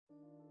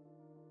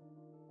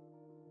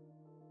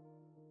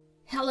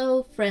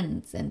Hello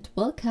friends and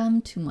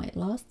welcome to my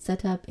last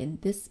setup in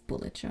this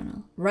bullet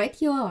journal.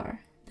 Right you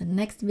are! The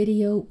next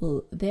video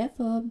will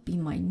therefore be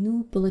my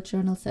new bullet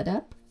journal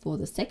setup for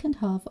the second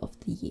half of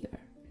the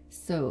year.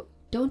 So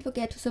don't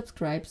forget to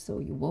subscribe so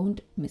you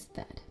won't miss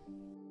that.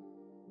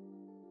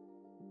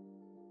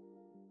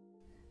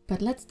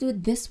 But let's do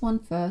this one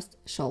first,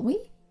 shall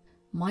we?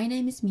 My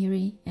name is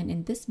Miri and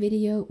in this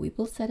video we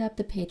will set up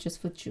the pages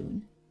for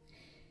June.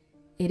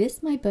 It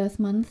is my birth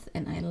month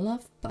and I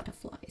love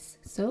butterflies,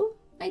 so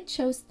I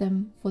chose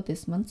them for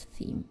this month's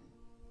theme.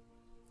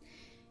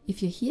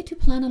 If you're here to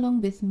plan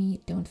along with me,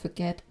 don't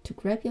forget to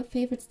grab your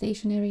favorite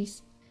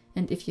stationeries.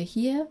 And if you're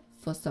here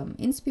for some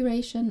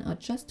inspiration or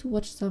just to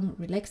watch some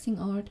relaxing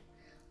art,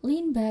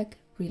 lean back,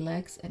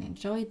 relax and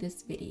enjoy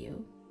this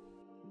video.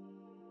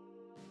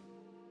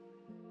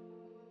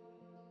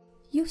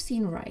 You've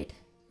seen right.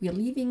 We're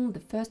leaving the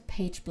first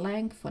page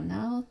blank for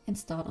now and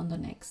start on the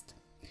next.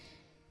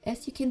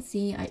 As you can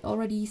see, I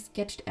already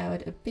sketched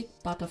out a big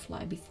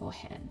butterfly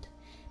beforehand,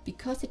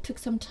 because it took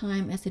some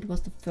time as it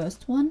was the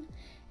first one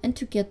and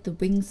to get the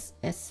wings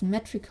as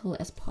symmetrical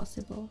as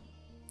possible.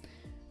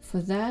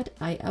 For that,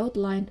 I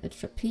outlined a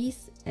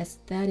trapeze as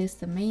that is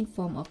the main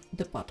form of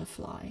the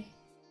butterfly.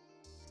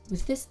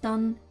 With this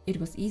done, it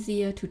was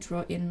easier to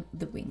draw in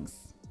the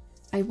wings.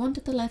 I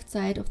wanted the left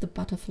side of the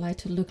butterfly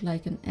to look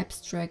like an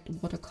abstract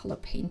watercolor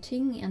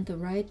painting and the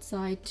right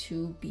side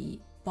to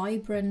be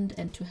vibrant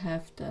and to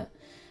have the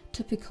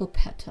typical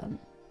pattern.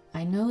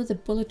 I know the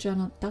bullet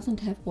journal doesn't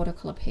have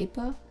watercolor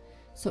paper,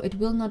 so it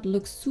will not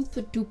look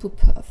super duper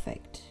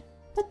perfect,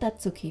 but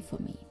that's okay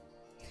for me.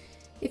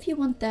 If you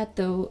want that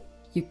though,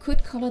 you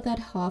could color that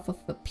half of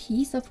a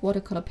piece of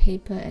watercolor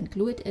paper and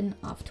glue it in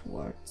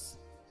afterwards.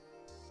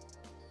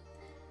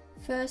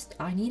 First,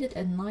 I needed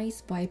a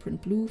nice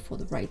vibrant blue for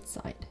the right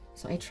side,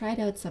 so I tried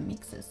out some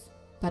mixes,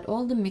 but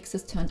all the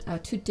mixes turned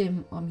out too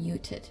dim or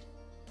muted,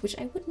 which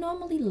I would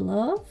normally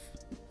love,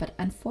 but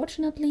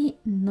unfortunately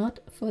not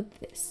for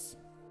this.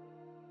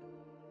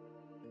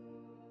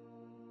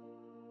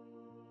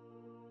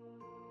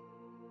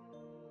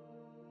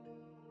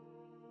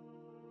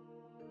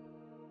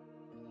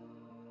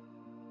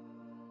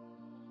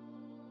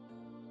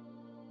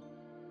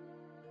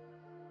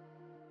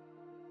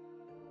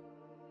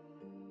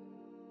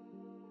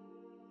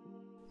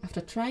 After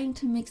trying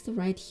to mix the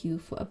right hue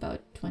for about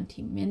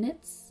 20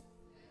 minutes,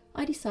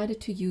 I decided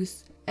to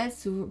use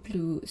azure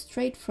blue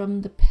straight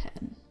from the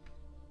pen.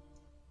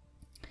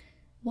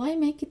 Why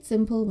make it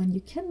simple when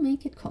you can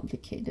make it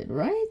complicated,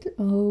 right?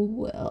 Oh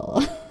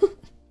well.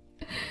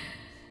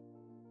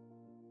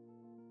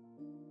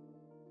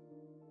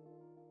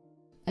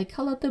 I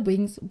colored the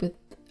wings with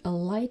a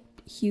light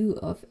hue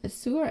of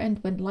azure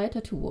and went lighter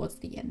towards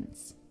the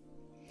ends.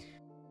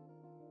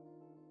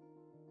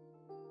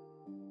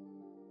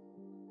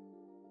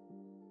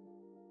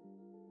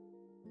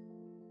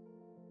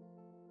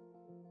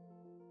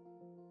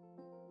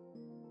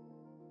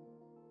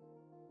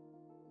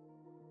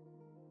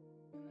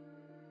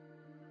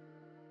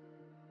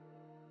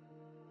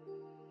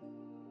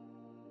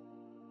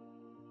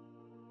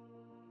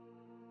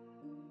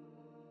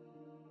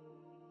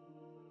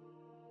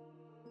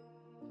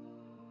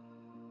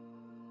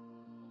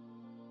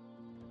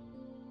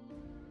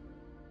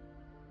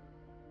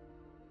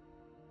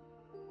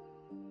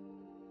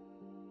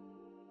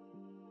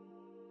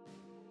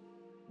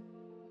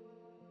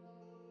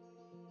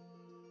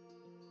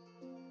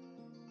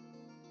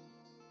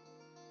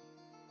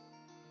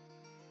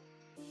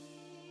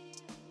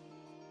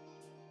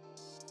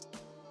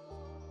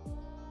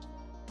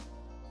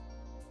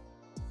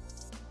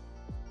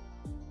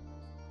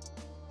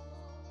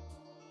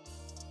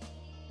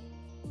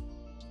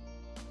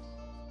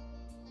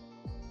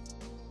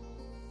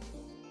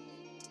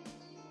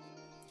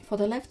 For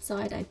the left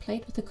side, I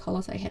played with the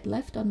colors I had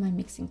left on my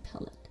mixing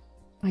palette.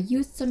 I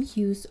used some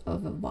hues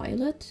of a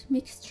violet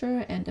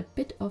mixture and a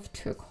bit of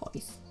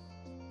turquoise.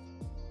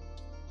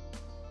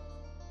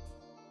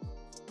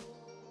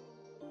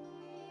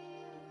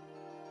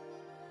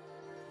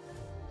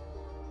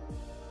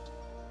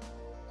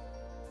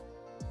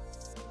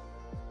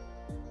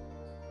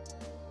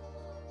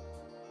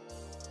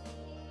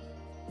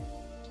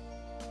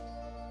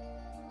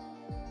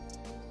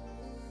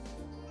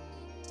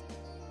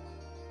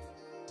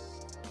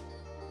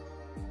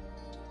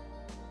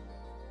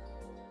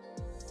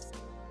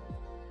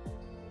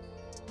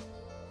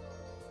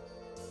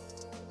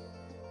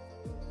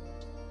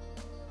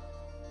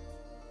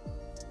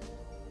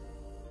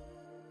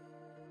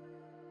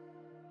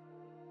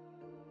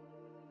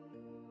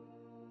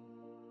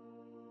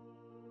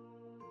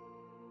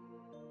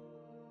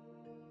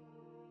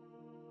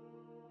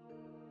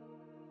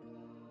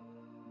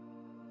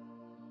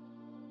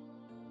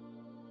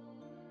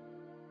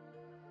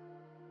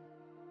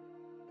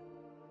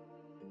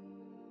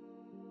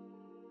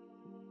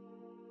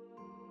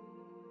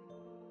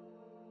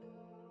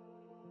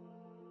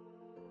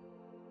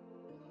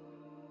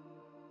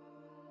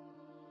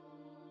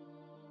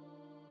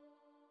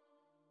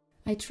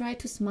 I tried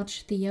to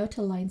smudge the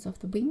outer lines of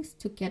the wings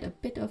to get a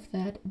bit of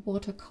that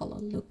watercolor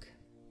look.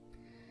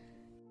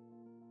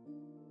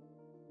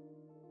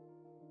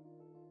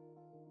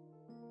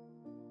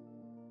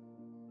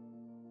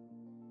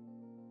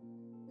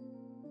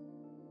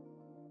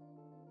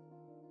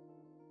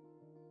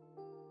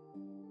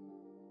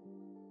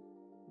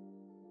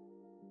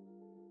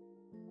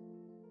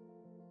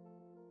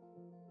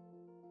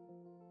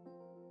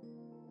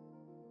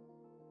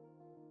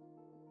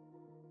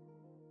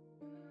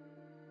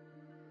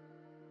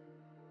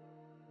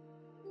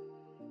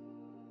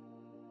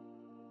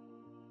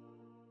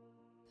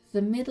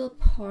 The middle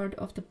part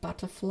of the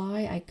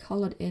butterfly I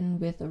colored in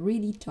with a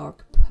really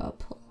dark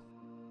purple.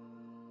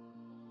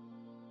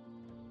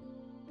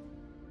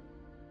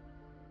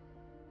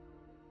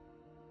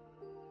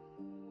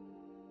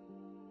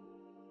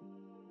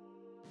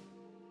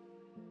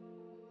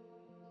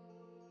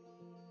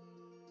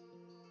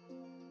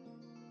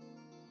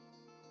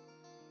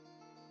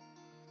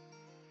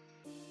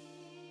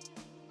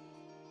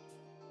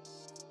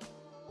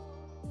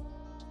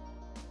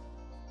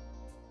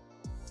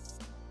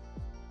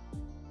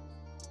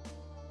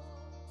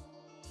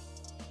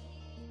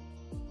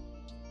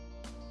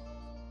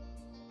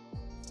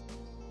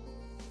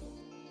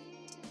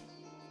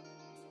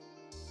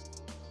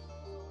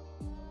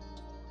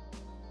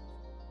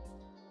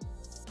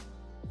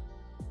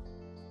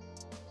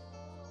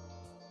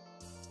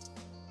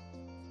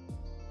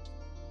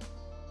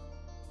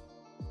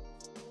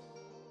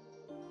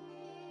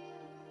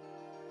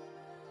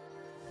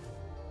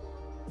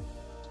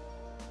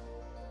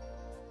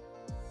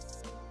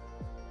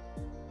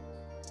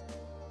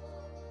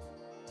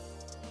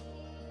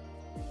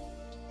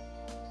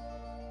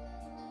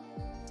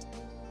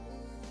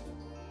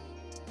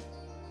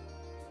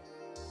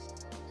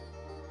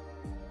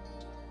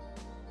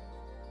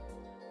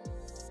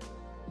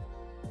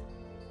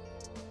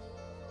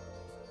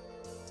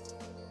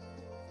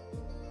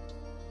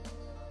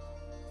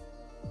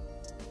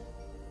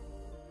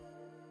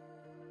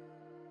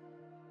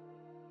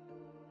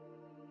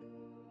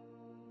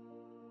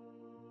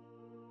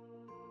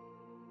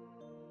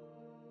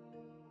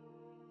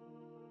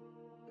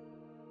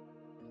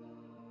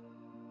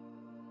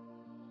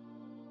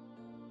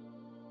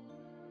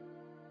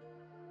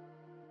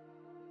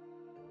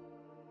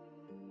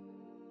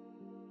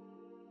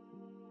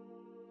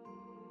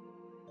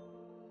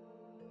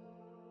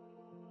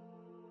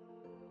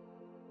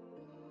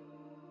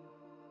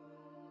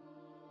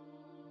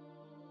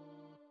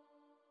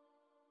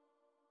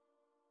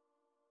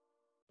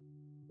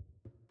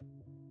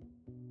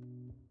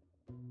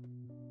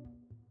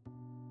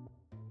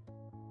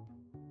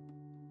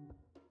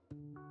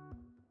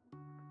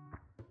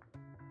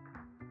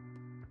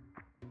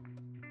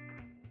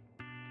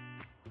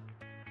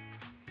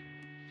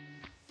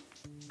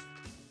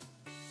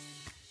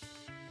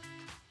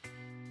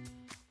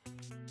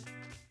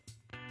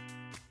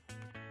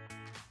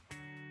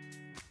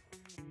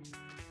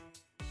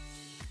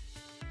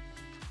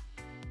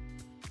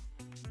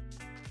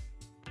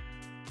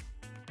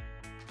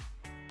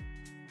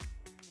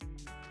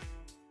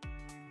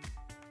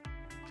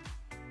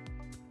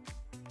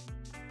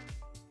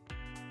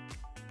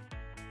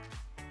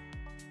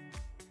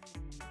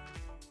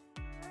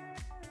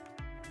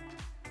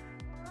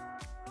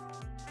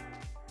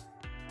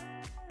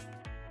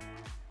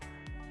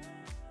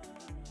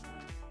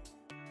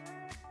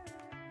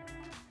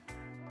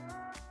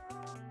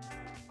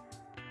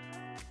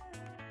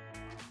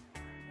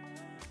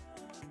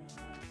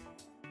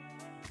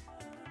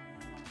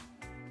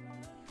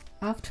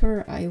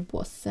 After I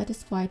was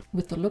satisfied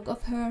with the look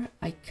of her,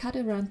 I cut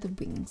around the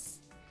wings.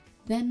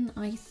 Then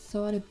I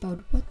thought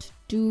about what to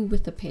do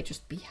with the pages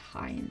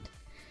behind.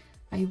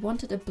 I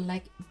wanted a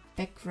black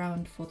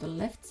background for the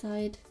left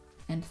side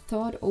and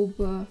thought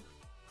over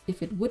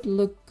if it would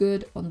look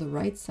good on the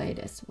right side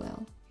as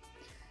well.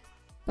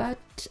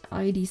 But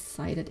I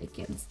decided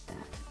against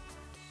that.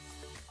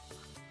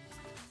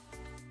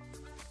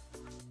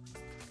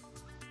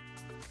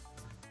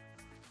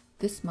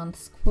 This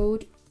month's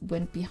quote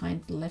went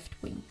behind the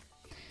left wing.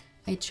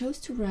 I chose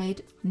to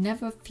write,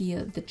 "Never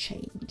fear the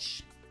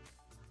change."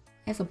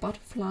 As a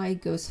butterfly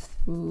goes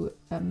through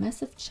a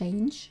massive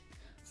change,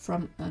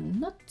 from a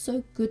not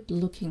so good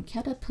looking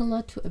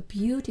caterpillar to a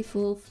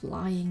beautiful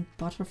flying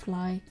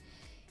butterfly,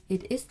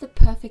 it is the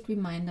perfect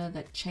reminder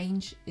that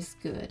change is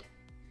good.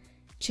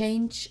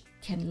 Change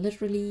can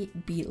literally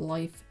be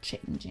life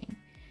changing.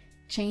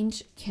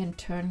 Change can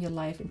turn your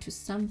life into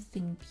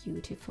something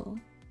beautiful.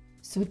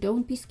 So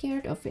don't be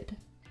scared of it.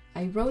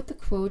 I wrote the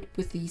quote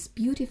with these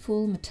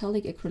beautiful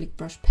metallic acrylic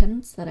brush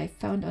pens that I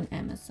found on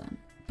Amazon.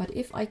 But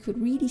if I could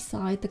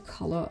redecide the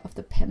color of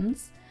the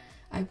pens,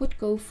 I would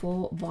go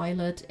for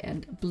violet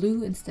and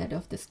blue instead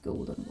of this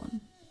golden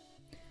one.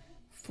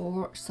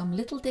 For some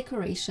little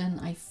decoration,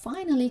 I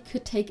finally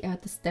could take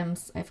out the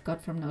stems I've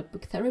got from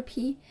Notebook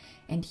Therapy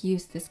and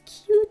use this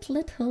cute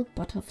little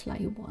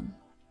butterfly one.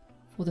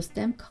 For the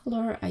stamp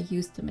color, I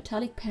used the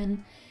metallic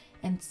pen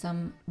and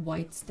some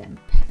white stamp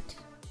pad.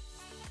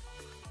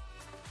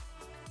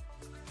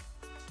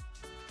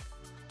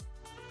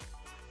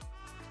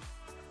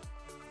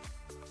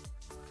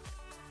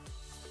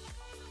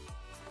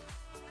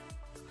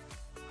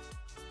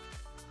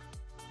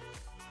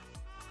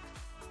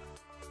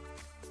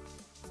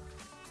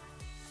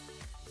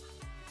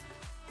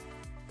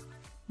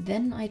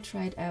 Then I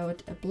tried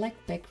out a black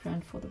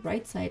background for the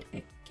right side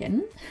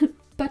again,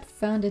 but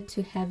found it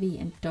too heavy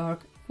and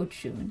dark for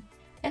June.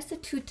 As the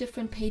two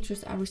different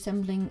pages are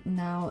resembling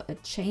now a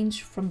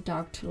change from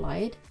dark to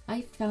light,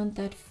 I found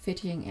that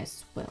fitting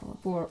as well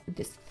for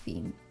this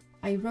theme.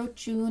 I wrote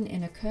June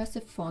in a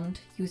cursive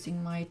font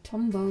using my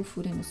Tombow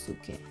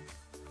Furinosuke.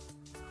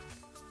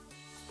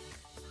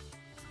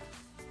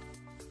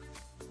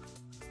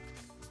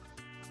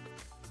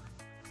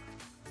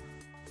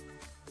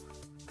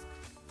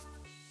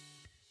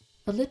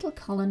 A little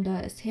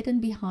colander is hidden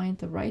behind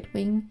the right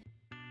wing.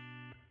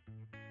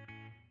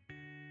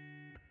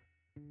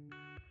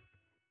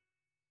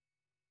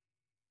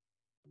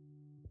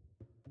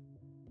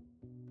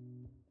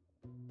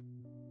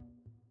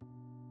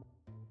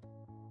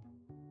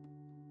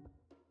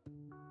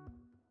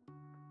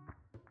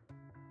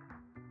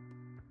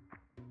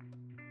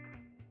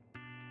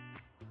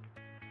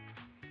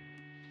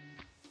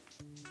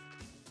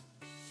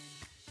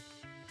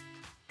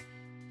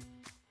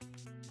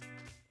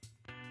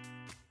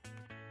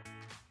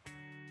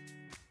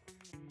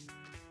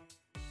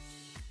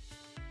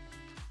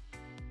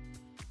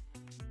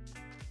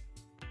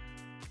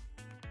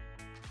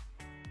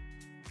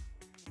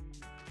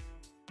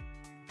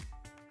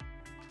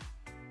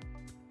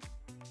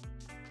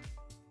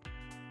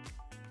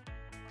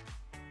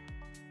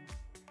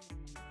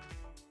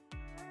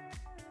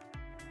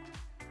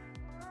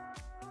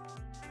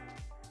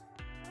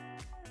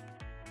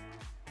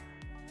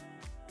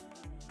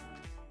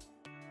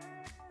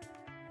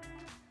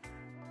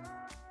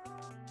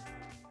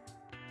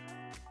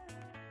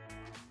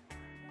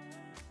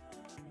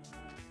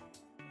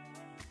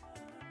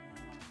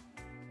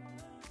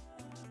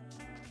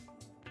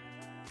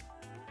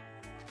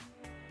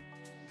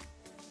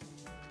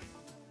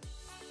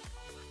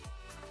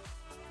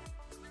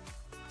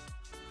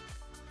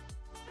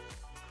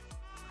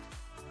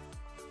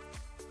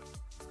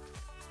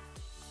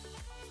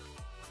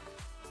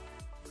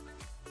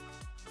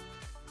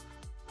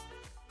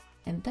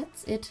 And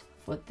that's it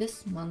for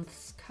this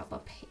month's cover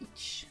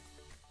page.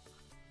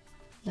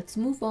 Let's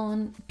move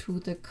on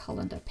to the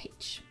calendar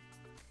page.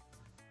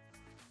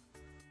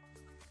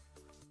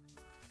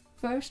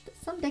 First,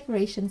 some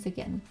decorations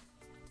again.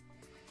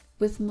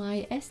 With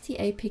my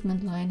STA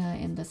pigment liner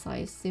in the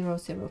size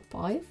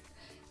 005,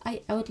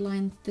 I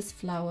outlined this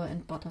flower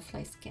and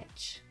butterfly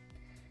sketch,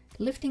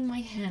 lifting my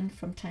hand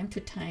from time to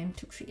time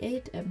to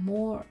create a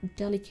more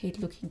delicate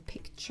looking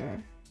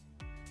picture.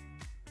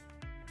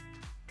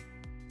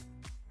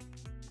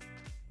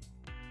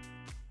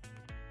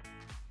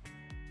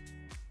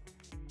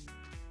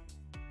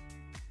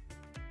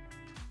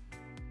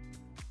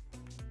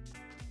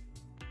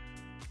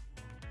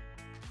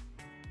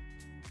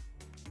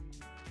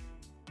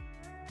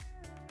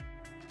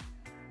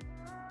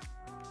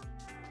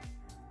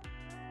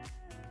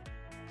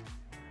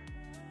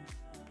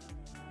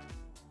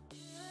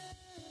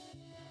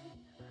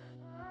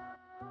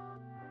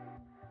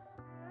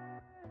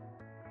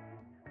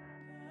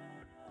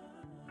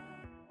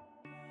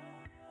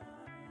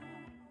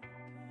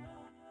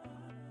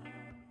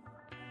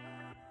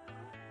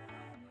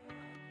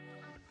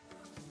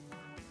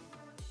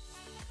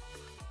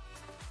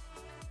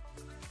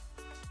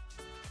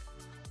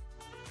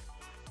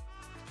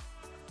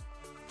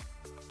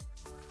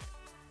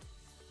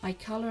 I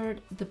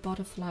colored the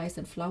butterflies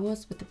and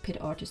flowers with the Pit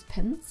Artist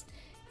pens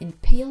in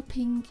pale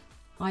pink,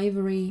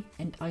 ivory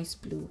and ice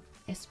blue,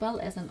 as well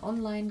as an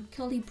online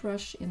curly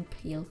brush in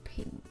pale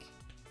pink.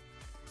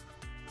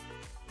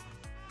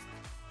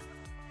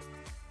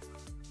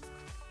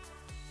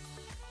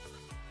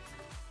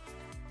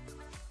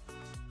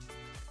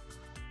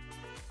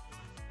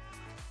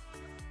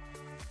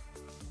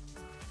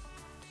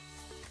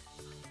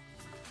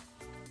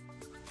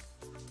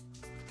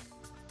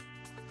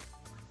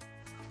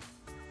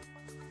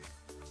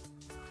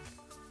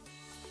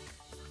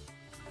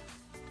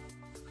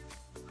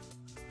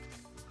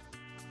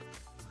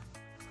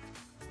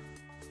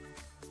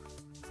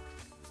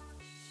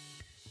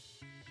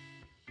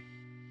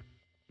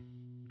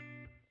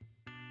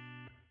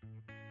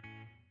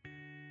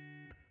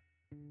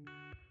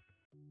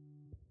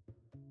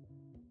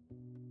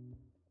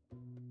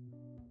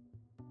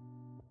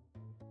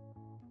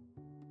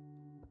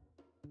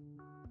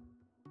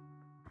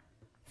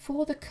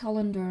 For the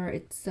calendar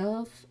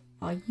itself,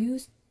 I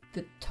used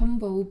the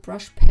Tombow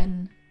brush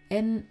pen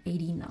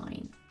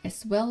N89,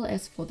 as well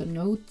as for the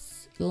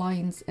notes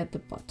lines at the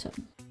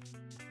bottom.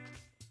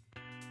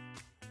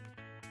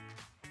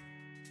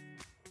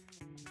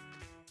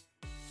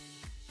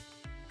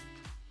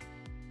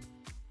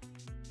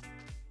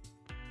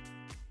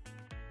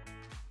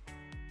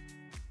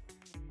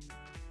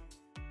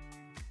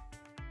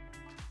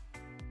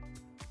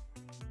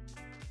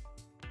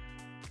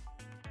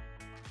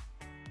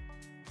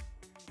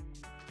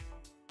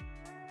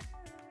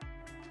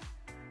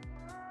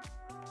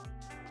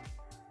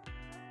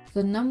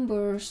 The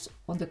numbers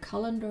on the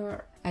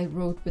calendar I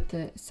wrote with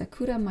the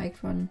Sakura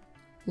Micron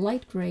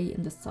light gray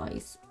in the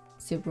size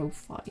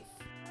 05.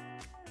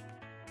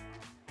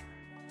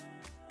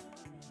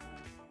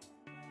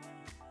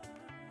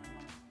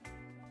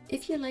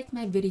 If you like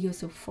my video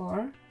so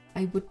far,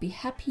 I would be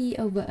happy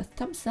over a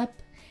thumbs up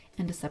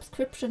and a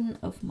subscription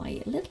of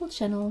my little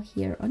channel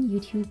here on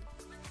YouTube.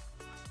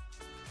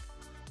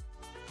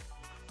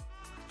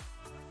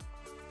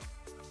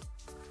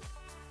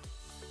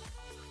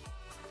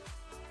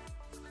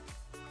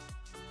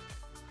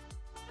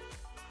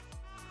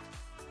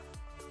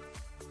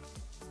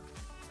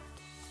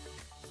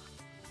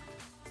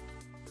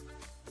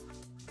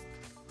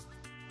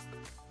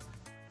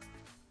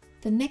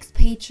 The next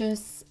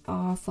pages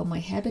are for my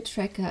habit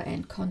tracker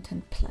and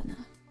content planner.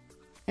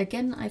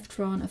 Again, I've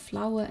drawn a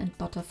flower and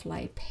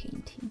butterfly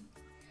painting.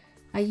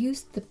 I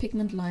used the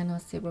pigment liner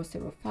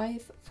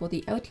 005 for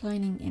the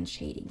outlining and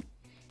shading,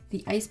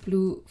 the ice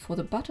blue for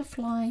the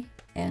butterfly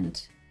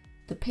and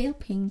the pale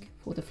pink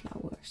for the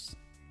flowers.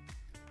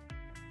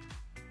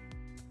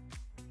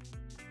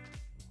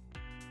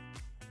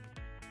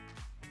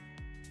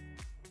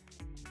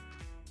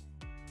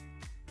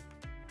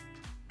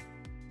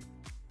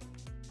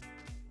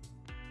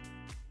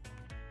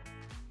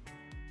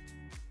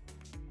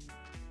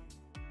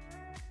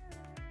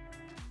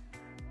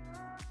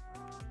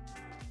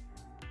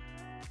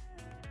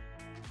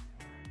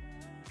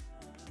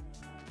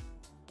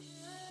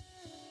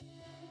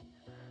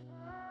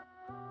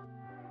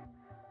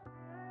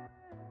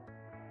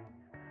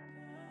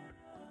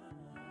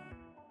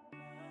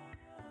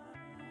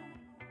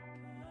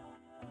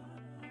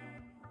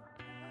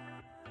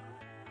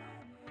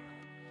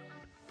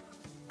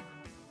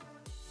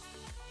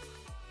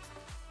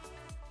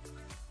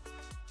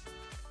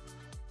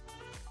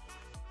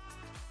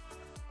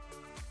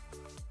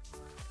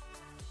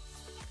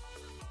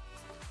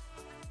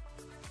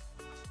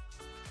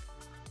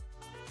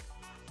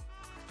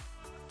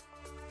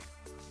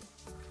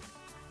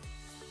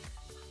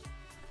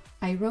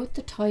 I wrote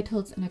the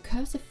titles in a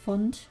cursive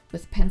font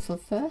with pencil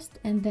first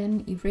and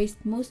then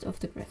erased most of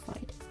the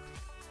graphite.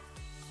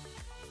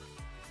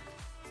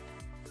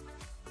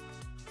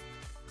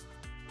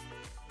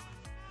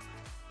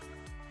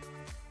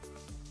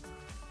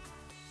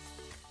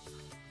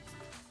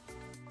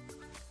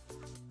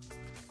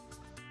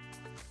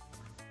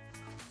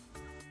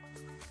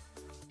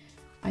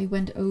 I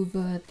went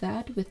over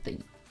that with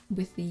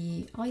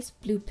the ice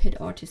blue pit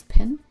artist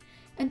pen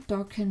and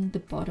darkened the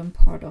bottom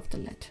part of the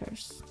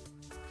letters.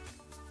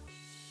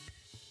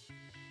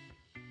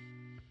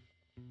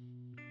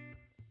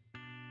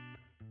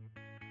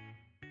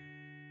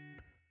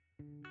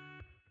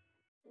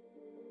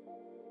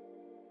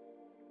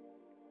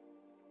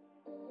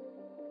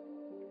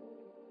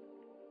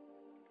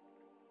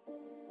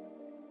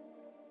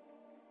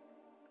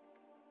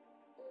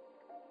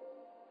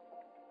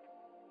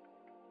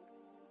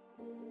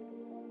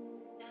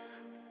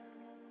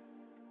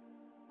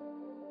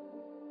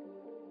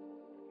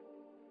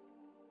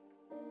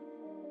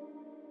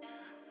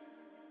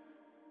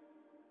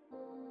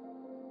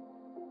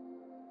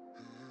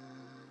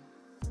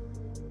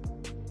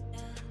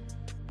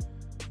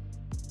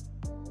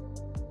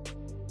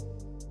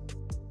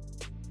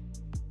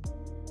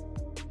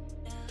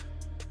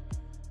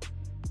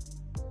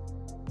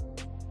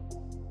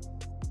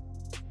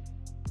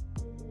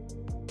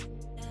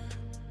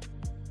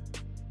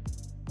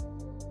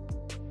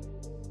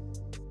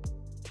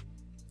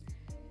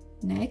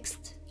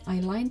 Next, I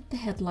lined the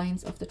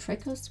headlines of the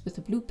trackers with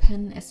a blue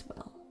pen as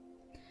well.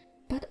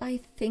 But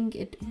I think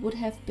it would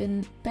have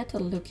been better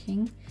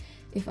looking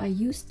if I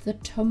used the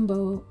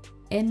Tombow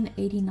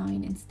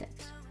N89 instead.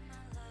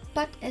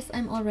 But as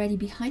I'm already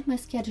behind my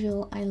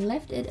schedule, I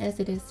left it as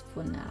it is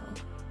for now.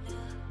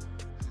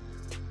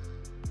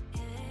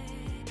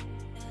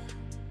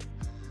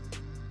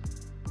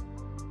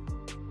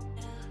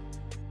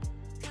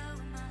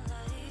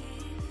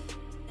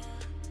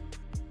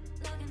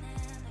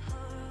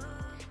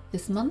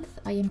 This month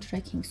I am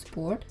tracking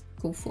sport,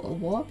 go for a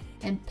walk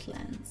and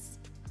plans.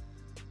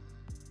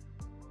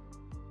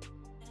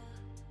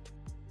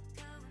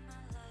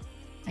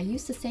 I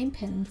use the same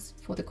pens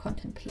for the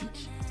content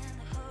page.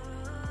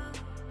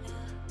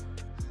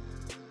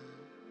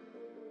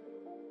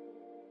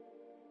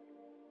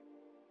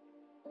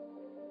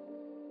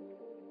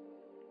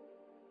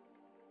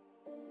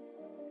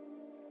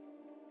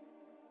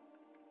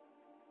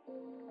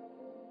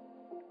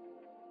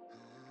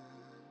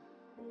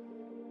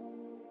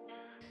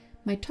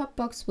 My top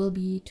box will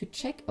be to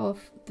check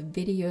off the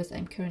videos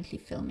I'm currently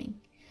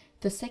filming.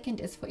 The second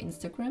is for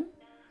Instagram,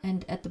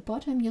 and at the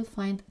bottom you'll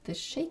find the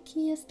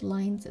shakiest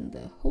lines in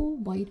the whole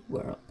wide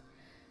world.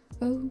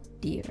 Oh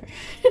dear.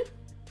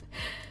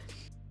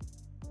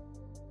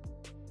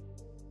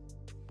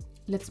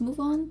 Let's move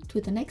on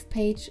to the next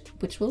page,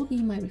 which will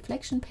be my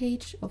reflection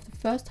page of the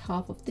first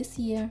half of this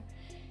year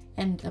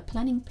and a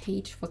planning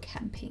page for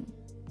camping.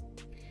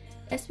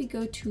 As we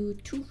go to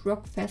 2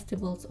 rock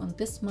festivals on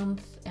this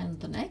month and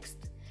the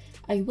next,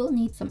 I will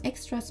need some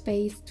extra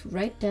space to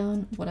write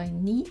down what I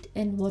need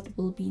and what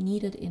will be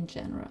needed in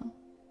general.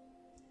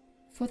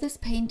 For this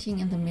painting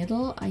in the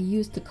middle, I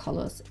used the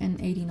colors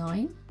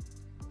N89,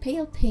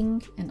 pale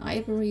pink and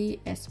ivory,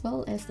 as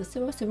well as the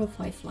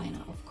 005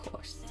 liner, of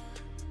course.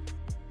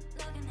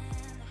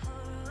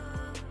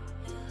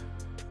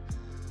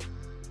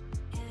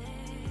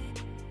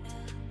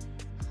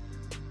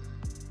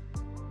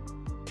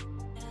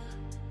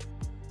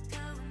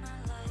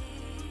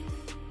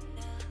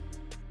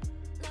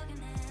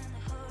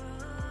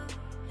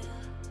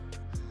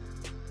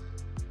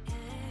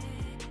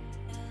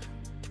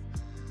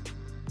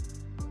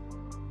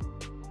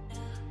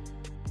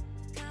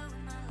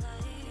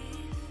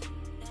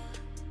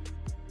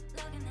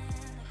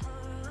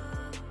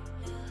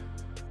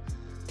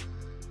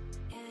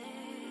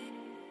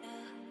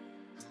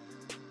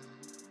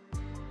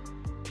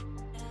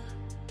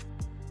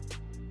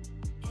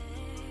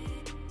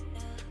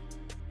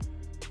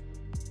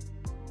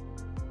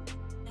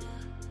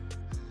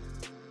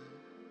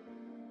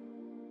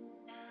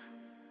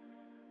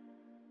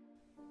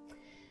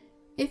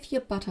 If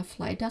your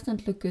butterfly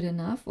doesn't look good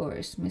enough or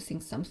is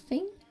missing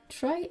something,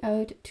 try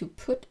out to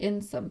put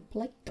in some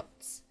black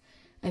dots.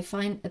 I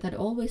find that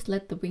always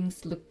let the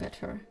wings look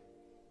better.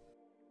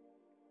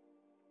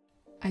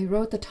 I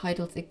wrote the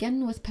titles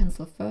again with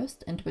pencil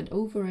first and went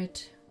over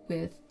it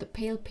with the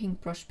pale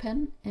pink brush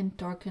pen and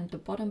darkened the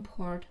bottom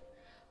part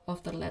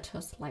of the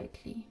letter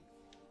slightly.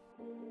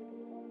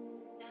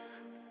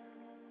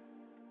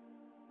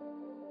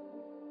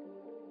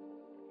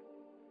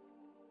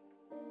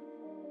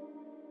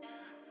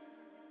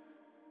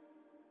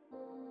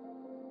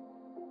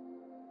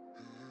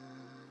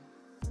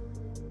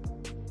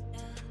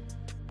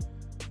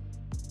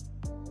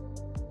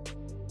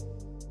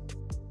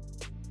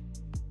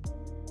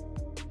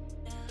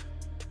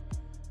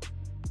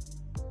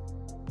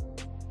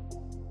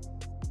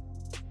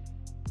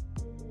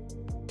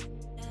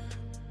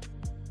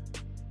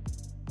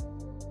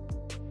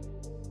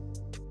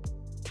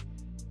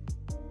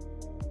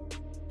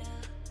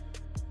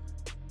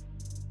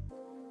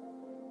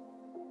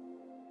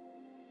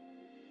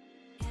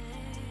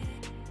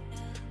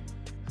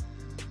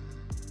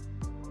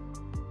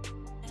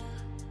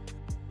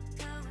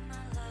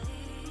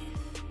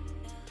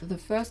 The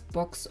first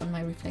box on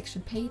my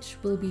reflection page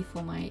will be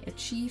for my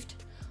achieved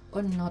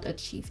or not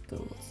achieved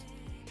goals.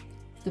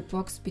 The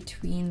box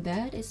between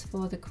that is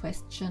for the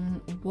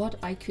question what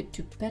I could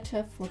do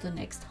better for the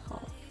next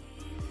half.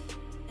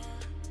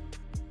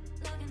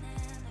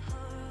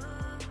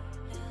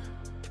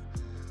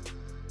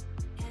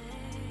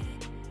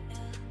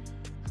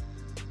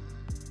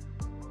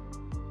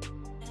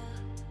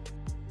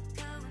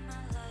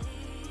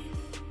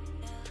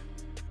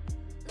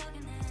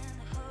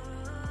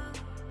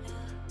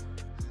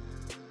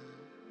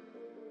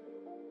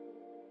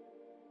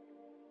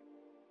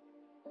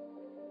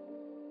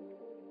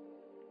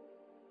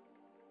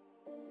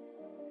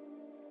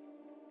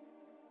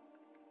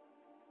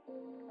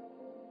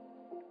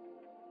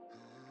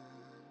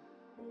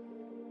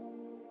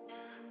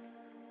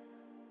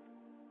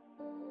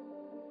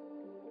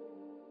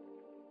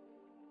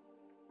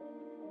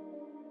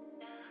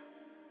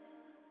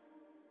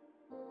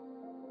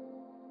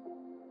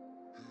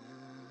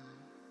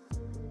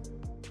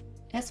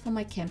 As for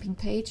my camping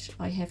page,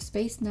 I have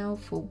space now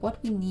for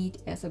what we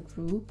need as a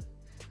group,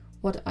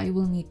 what I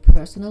will need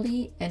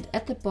personally, and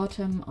at the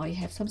bottom I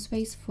have some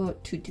space for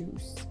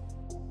to-dos.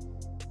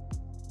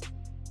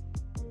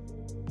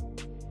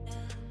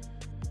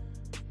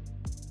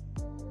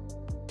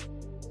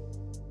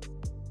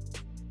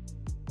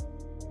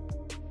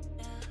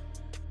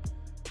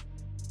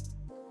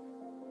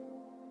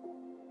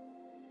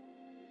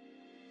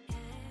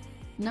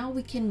 Now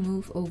we can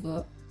move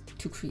over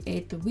to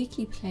create the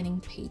weekly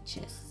planning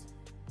pages.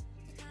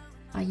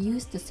 I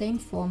used the same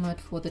format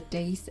for the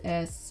days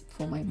as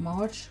for my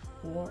March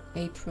or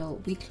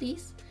April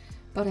weeklies,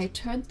 but I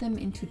turned them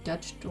into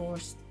Dutch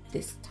doors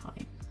this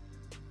time.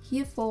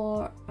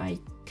 Herefore, I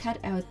cut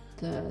out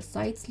the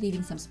sides,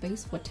 leaving some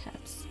space for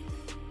tabs.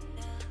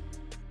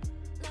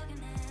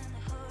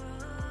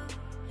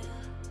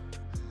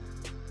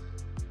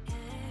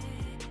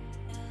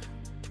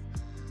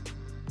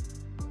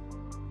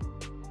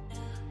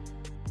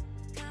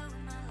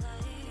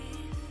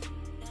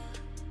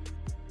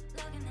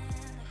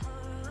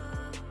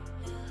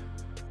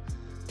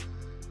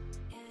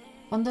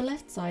 On the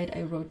left side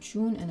I wrote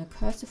June in a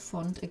cursive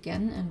font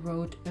again and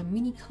wrote a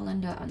mini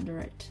calendar under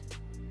it.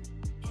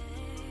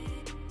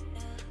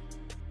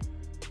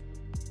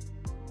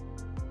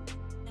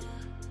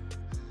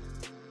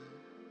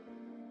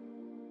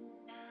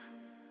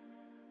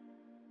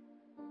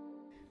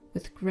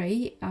 With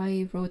grey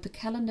I wrote the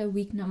calendar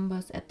week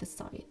numbers at the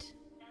side.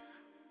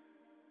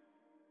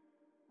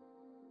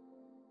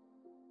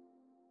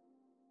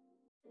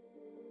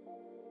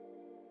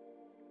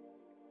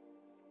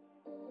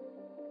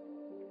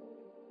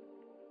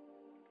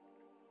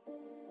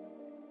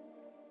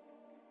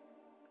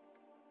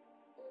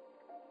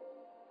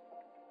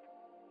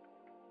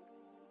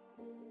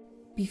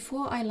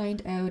 Before I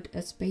lined out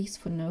a space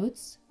for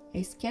notes,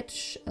 I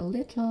sketched a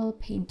little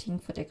painting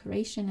for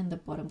decoration in the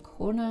bottom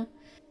corner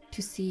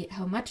to see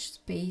how much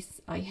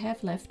space I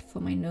have left for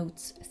my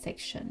notes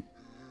section.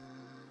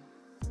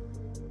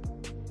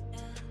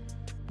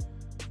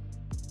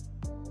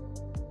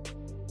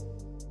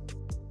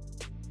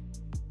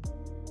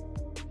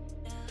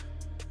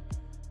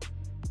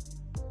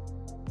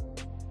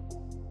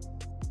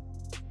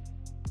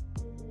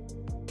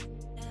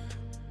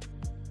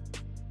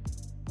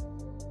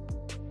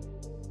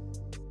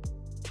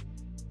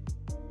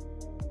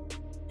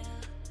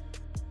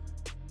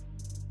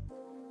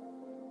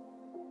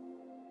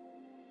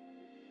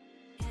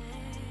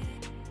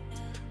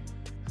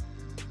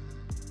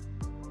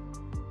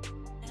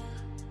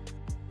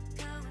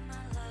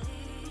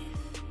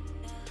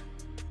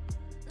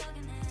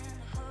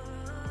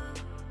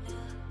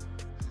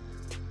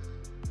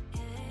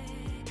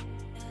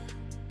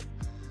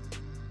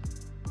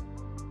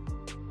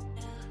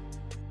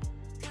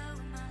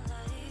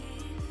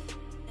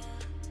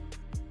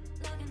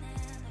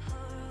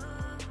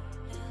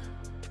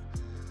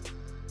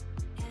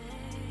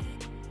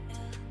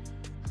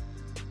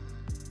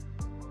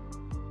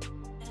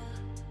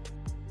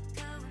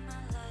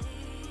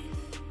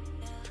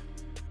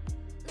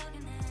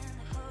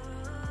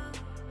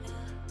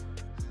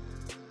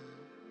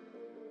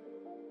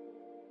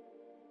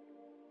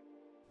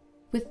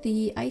 With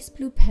the ice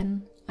blue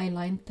pen, I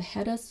lined the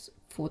headers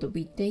for the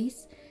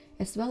weekdays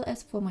as well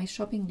as for my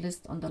shopping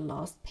list on the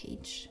last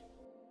page.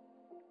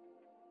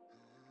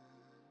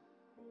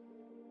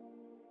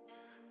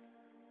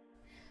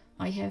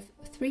 I have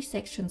 3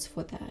 sections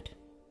for that: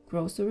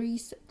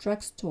 groceries,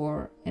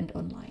 drugstore, and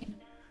online.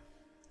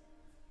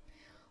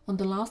 On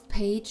the last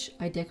page,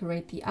 I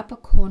decorate the upper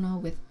corner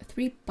with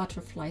 3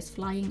 butterflies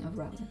flying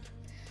around.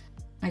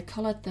 I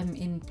colored them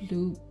in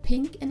blue,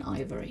 pink, and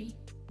ivory.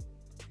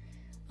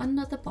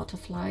 Under the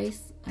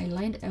butterflies, I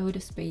lined out a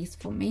space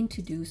for main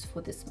to-dos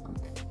for this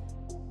month.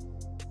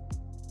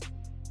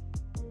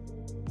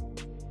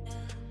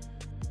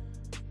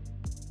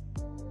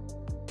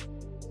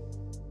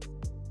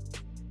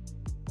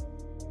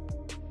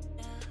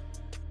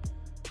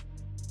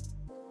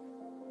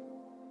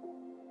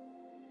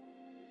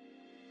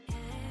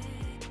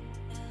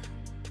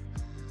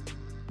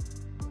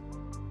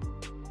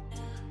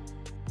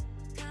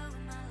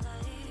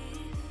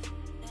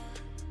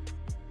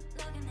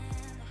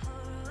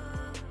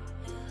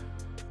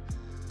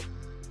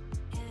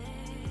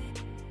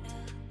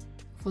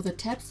 For the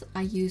tabs,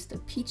 I used a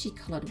peachy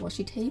colored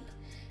washi tape,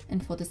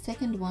 and for the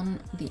second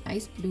one, the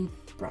ice blue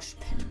brush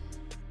pen.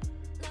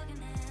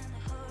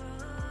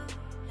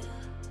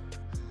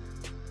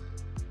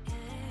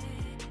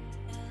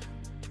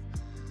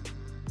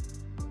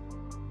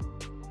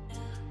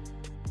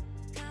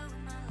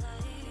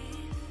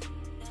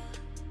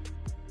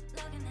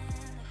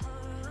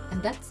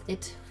 And that's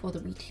it for the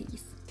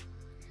weeklies.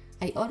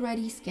 I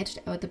already sketched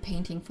out the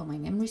painting for my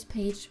memories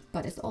page,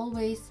 but as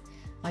always,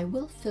 I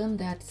will film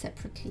that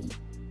separately.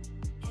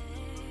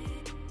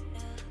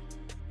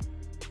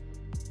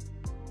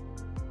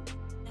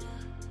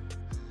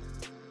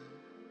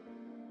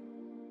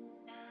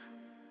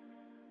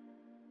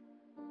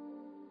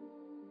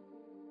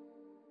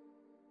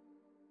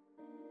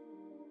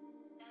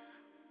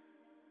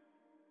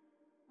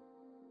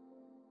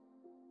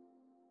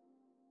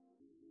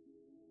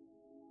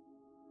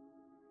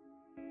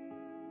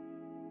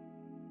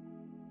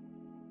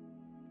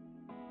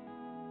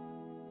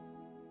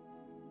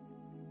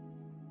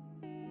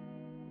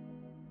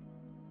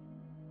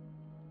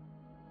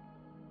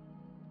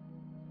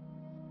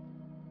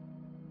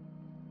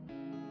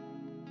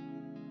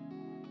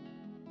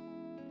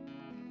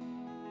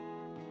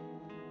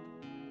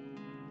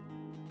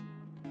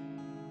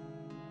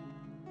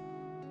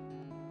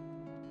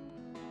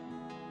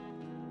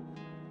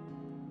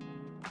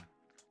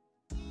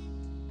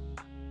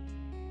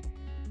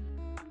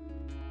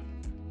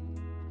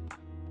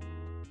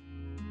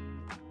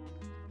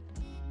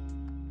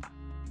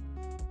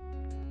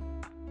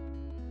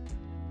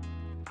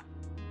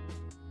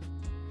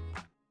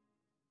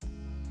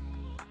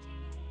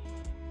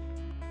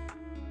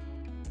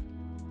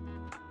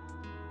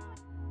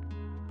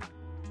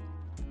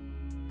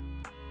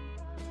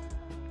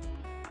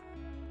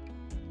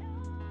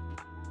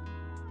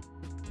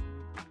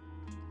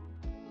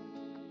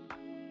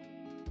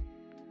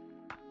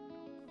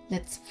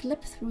 Let's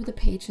flip through the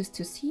pages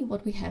to see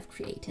what we have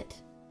created.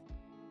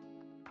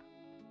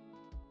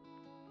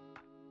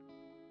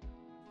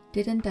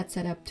 Didn't that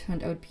setup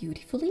turn out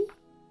beautifully?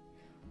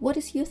 What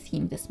is your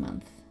theme this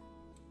month?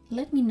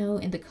 Let me know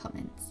in the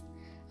comments.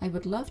 I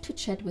would love to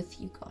chat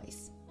with you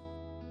guys.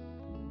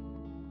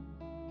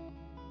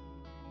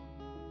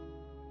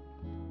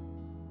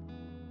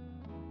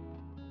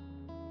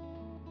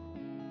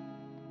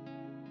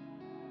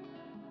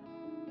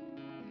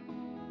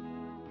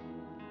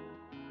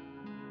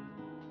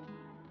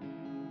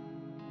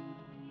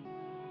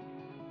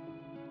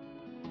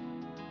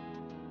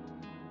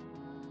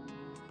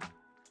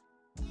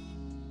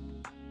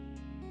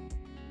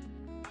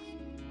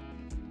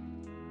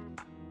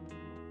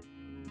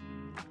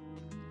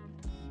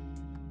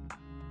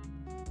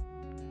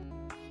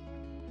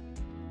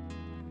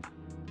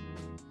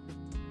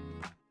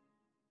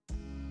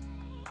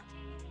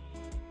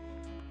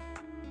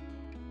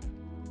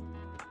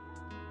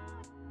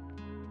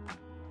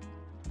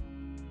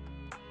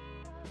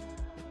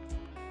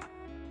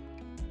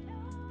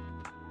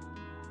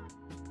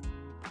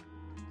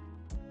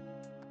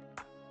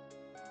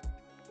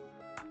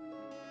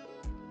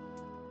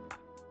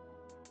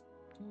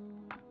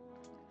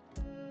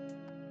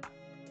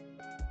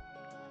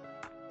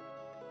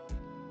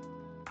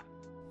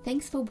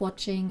 Thanks for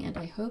watching, and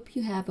I hope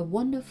you have a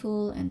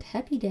wonderful and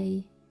happy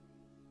day.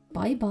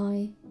 Bye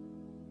bye.